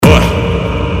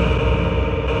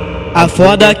A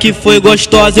foda que foi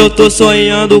gostosa, eu tô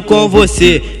sonhando com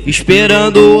você,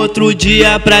 esperando outro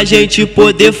dia pra gente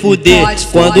poder fuder.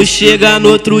 Quando chega no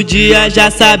outro dia, já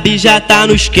sabe, já tá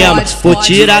no esquema. Vou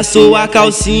tirar sua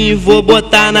calcinha e vou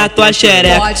botar na tua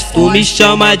xereca. Tu me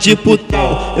chama de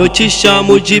putão, eu te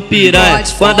chamo de piranha.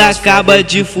 Quando acaba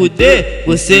de fuder,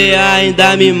 você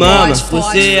ainda me mama.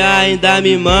 Você ainda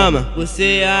me mama.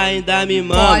 Você ainda me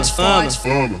mama.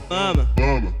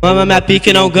 Mama minha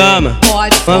pica e não gama.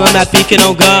 Mama minha pica e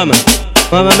não gama.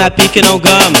 Mama minha pica e não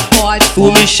gama.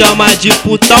 Tu me chama de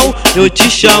putão, eu te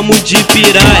chamo de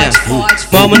piranha.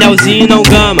 Mamo Neozinhoo não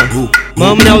gama.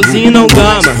 Mamo Neozinhoo não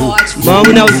gama.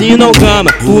 Mamo Neozinhoo não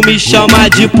gama. Tu me chama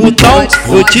de putão,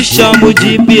 eu te chamo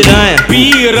de piranha.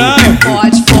 Piranha,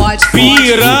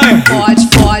 piranha,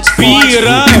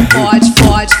 piranha.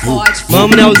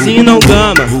 Mamo Neozinhoo não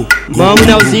gama. Mamo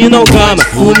Neozinhoo não gama.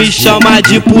 Tu me chama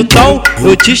de putão,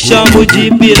 eu te chamo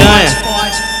de piranha.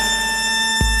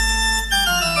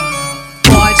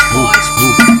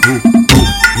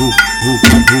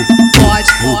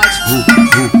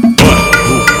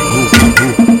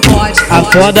 A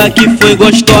foda que foi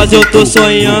gostosa, eu tô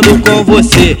sonhando com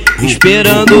você,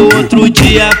 esperando outro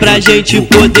dia pra gente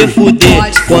poder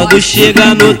fuder. Quando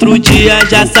chega no outro dia,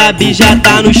 já sabe, já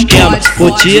tá no esquema.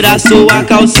 Vou tirar sua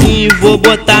calcinha e vou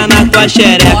botar na tua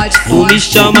xereca. Tu me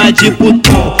chama de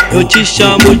putão, eu te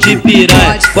chamo de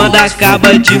piranha. Quando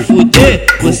acaba de fuder,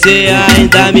 você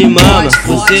ainda me mama.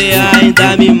 Você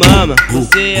ainda me mama.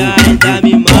 Você ainda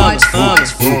me mama.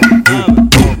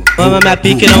 Mama minha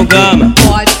pica e não gama.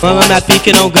 Mama minha pica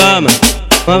e não gama.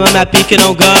 Mama minha pica e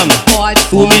não gama.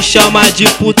 Tu me chama de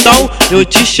putão, eu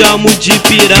te chamo de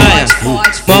piranha.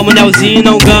 Mamo Neozinhoo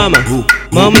não gama.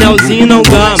 Mamo Neozinhoo não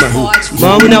gama.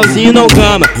 Mamo Neozinhoo não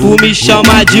gama. Tu me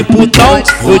chama de putão,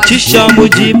 eu te chamo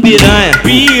de piranha.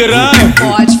 Piranha,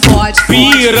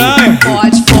 piranha,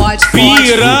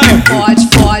 piranha.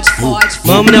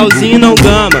 Mamo Neozinhoo não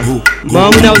gama.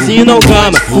 Mamo Neozinhoo não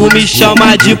gama. Tu me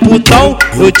chama de putão,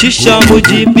 eu te chamo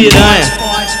de piranha.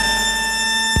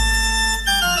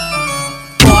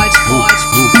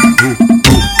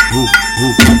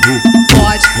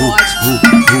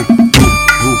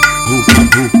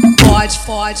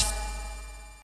 Pode.